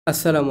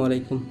Assalamu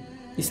alaikum.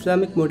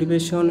 Islamic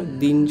Motivation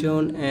Deen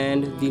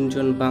and Deen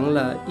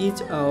Bangla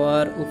is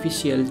our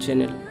official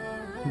channel.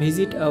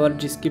 Visit our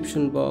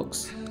description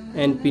box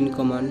and pin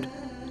command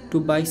to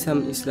buy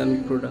some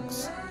Islamic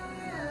products.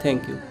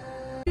 Thank you.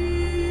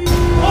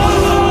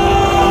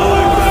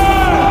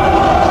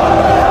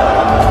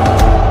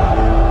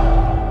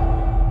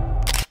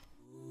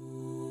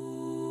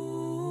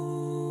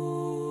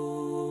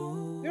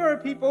 There are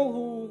people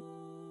who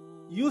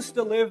used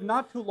to live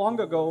not too long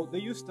ago, they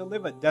used to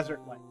live a desert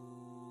life.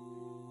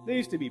 They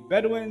used to be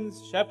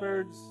Bedouins,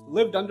 shepherds,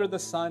 lived under the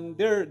sun.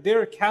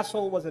 Their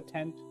castle was a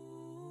tent.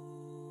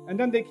 And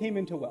then they came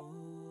into wealth.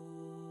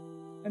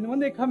 And when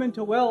they come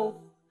into wealth,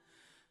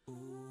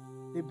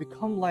 they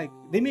become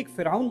they make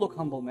Fir'aun look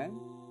humble, man.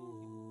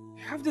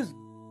 They have this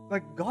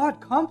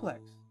God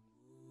complex.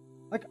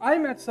 I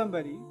met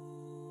somebody,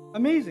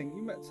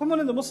 amazing, someone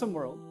in the Muslim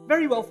world,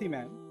 very wealthy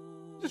man.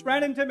 Just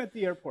ran into him at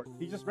the airport.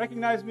 He just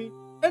recognized me.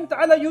 Anta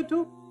ala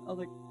YouTube? I was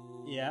like,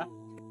 yeah.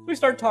 So we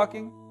started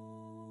talking.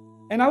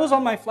 And I was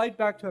on my flight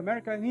back to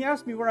America, and he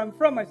asked me where I'm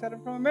from. I said,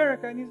 I'm from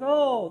America. And he's,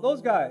 oh,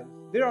 those guys,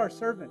 they're our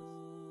servants.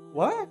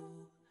 What?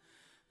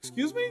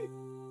 Excuse me?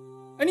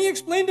 And he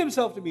explained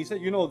himself to me. He said,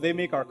 they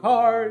make our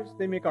cars,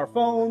 they make our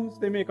phones,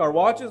 they make our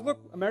watches. Look,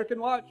 American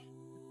watch.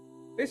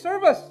 They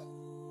serve us.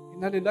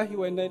 Inna lillahi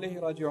wa inna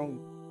ilayhi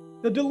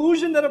raji'un. The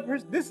delusion that a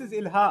person, this is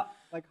ilha.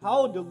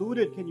 How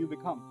deluded can you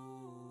become?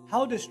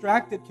 How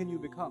distracted can you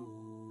become?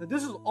 That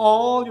this is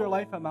all your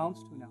life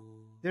amounts to now.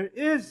 There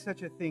is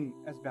such a thing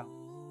as balance.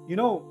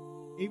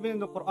 Even in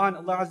the Quran,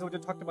 Allah Azza wa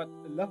Jalla talked about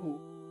lahu.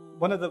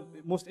 One of the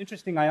most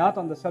interesting ayat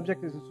on the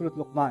subject is in Surah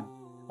Luqman.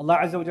 Allah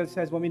Azza wa Jalla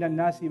says, وَمِنَ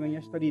النَّاسِ مَنْ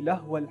يَشْتَرِي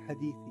لَهْوَ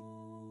الْحَدِيثِ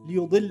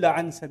لِيُضِلَّ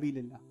عَنْ سَبِيلِ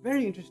اللَّهِ.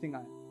 Very interesting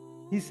ayat.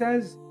 He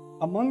says,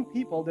 among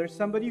people, there's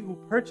somebody who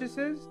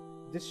purchases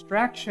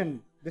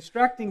distracting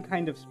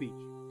kind of speech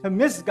to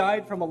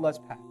misguide from Allah's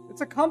path.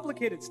 It's a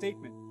complicated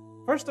statement.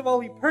 First of all,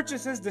 he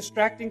purchases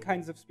distracting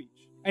kinds of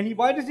speech. And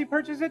why does he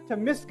purchase it? To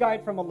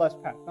misguide from Allah's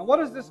path. Now what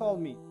does this all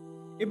mean?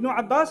 Ibn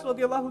Abbas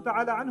radiallahu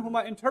ta'ala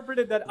anhuma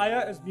interpreted that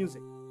ayah as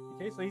music.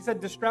 Okay, so he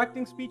said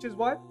distracting speech is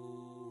what?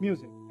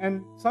 Music.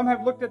 And some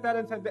have looked at that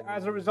and said that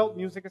as a result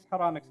music is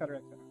haram, etc.,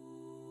 etc.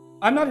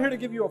 I'm not here to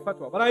give you a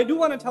fatwa, but I do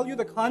want to tell you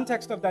the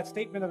context of that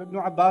statement of Ibn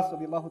Abbas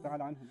radiallahu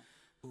ta'ala anhuma.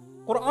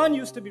 Quran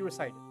used to be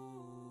recited.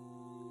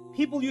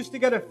 People used to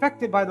get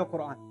affected by the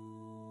Quran.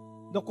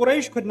 The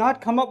Quraysh could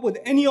not come up with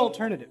any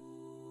alternative.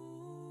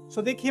 So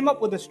they came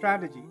up with a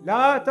strategy.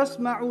 لا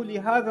تسمعوا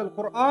لهذا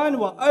القرآن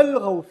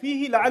وألغوا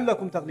فيه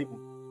لعلكم تغلبون.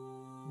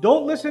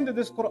 Don't listen to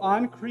this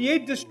Quran.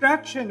 Create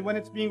distraction when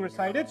it's being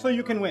recited so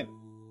you can win.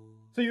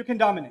 So you can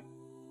dominate.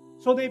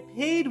 So they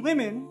paid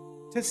women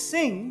to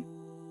sing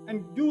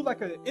and do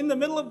in the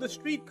middle of the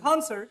street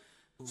concert.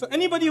 So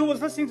anybody who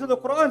was listening to the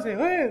Quran say, hey,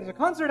 there's a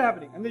concert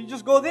happening. And then you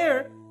just go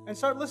there and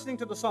start listening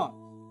to the song.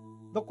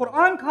 The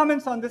Quran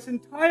comments on this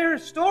entire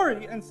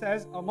story and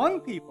says,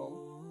 among people,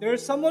 there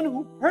is someone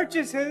who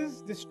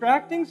purchases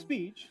distracting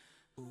speech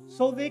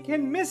so they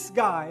can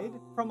misguide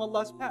from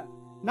Allah's path.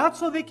 Not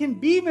so they can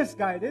be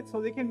misguided, so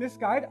they can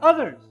misguide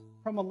others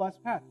from Allah's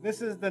path.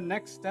 This is the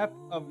next step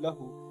of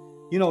lahu.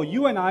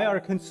 You and I are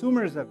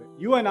consumers of it.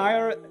 You and I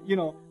are,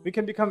 we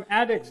can become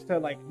addicts to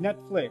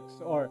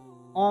Netflix or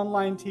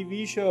online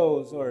TV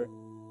shows or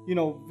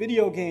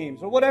video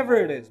games or whatever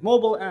it is,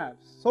 mobile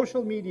apps,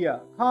 social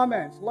media,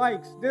 comments,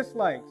 likes,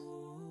 dislikes.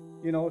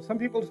 Some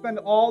people spend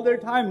all their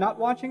time not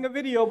watching a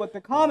video, but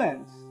the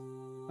comments.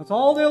 That's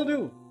all they'll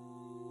do.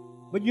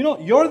 But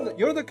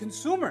you're the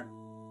consumer.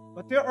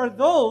 But there are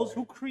those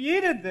who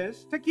created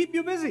this to keep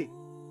you busy.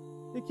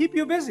 They keep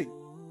you busy.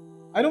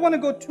 I don't want to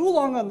go too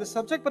long on this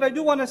subject, but I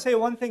do want to say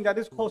one thing that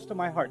is close to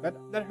my heart.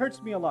 That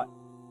hurts me a lot.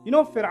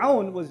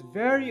 Fir'aun was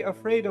very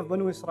afraid of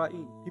Banu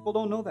Israel. People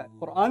don't know that.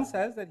 Quran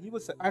says that he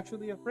was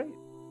actually afraid.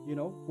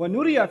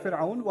 وَنُرِيَ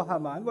فِرْعَوْنَ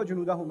وَهَامَانَ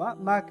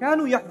وَجُنُودَهُمَا مَا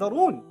كَانُوا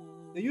يَحْذَرُونَ.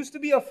 They used to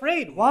be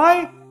afraid.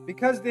 Why?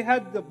 Because the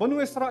Banu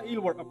Israel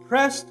were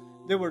oppressed.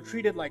 They were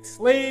treated like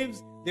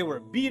slaves. They were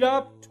beat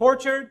up,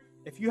 tortured.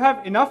 If you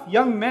have enough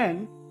young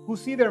men who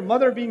see their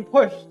mother being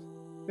pushed,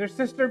 their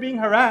sister being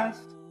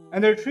harassed,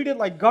 and they're treated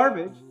like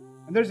garbage,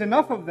 and there's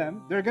enough of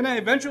them, they're going to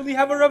eventually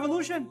have a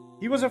revolution.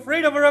 He was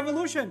afraid of a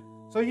revolution.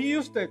 So he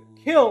used to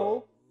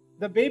kill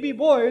the baby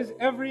boys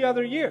every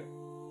other year.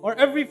 Or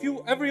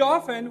every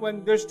often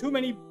when there's too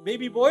many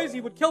baby boys, he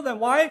would kill them.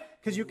 Why?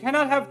 Because you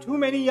cannot have too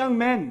many young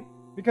men.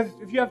 Because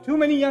if you have too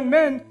many young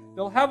men,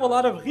 they'll have a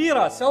lot of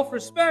ghira,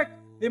 self-respect.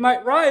 They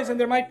might rise and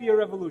there might be a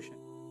revolution.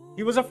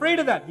 He was afraid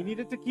of that. He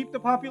needed to keep the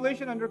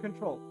population under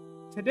control.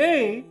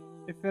 Today,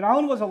 if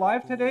Fir'aun was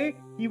alive today,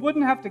 he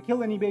wouldn't have to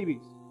kill any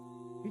babies.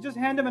 He just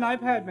hand them an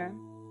iPad, man.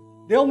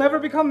 They'll never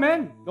become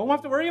men. Don't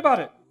have to worry about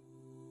it.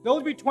 They'll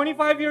be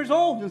 25 years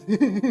old.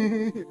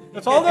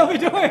 That's all they'll be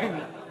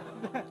doing.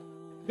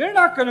 They're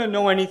not going to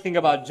know anything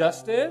about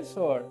justice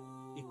or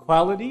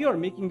equality or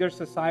making their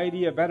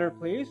society a better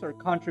place or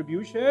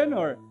contribution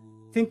or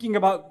thinking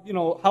about,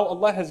 how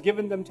Allah has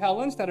given them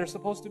talents that are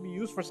supposed to be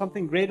used for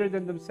something greater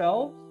than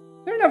themselves.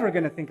 They're never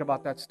going to think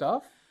about that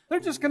stuff. They're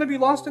just going to be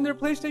lost in their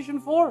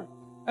PlayStation 4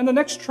 and the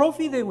next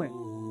trophy they win.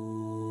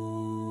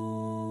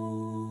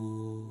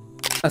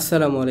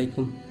 Assalamu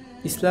alaikum.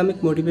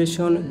 Islamic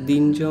Motivation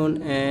Deen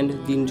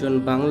and Deen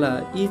Bangla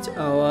is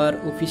our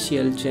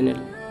official channel.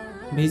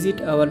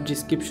 Visit our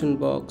description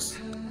box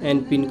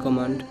and pin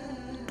command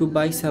to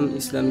buy some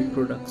Islamic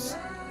products.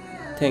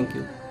 Thank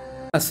you.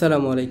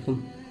 Assalamu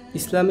alaikum.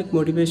 Islamic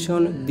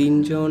Motivation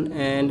Deen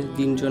and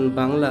Deen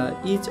Bangla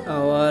is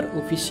our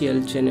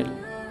official channel.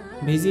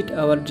 Visit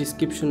our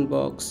description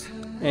box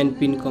and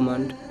pin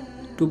command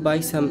to buy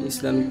some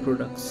Islamic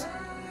products.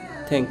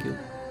 Thank you.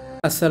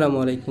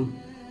 Assalamu alaikum.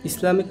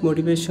 Islamic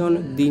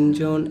Motivation Deen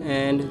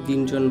and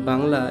Deen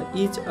Bangla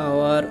is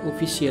our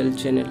official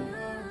channel.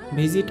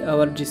 Visit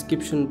our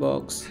description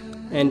box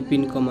and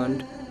pin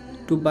command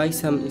to buy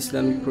some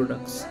Islamic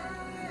products.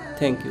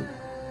 Thank you.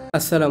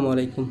 Assalamu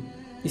alaikum.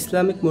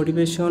 Islamic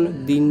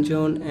Motivation Deen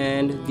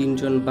and Deen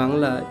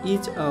Bangla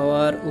is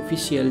our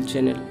official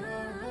channel.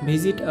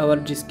 Visit our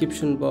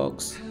description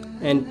box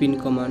and pin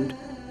command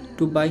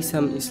to buy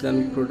some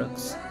Islamic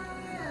products.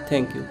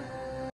 Thank you.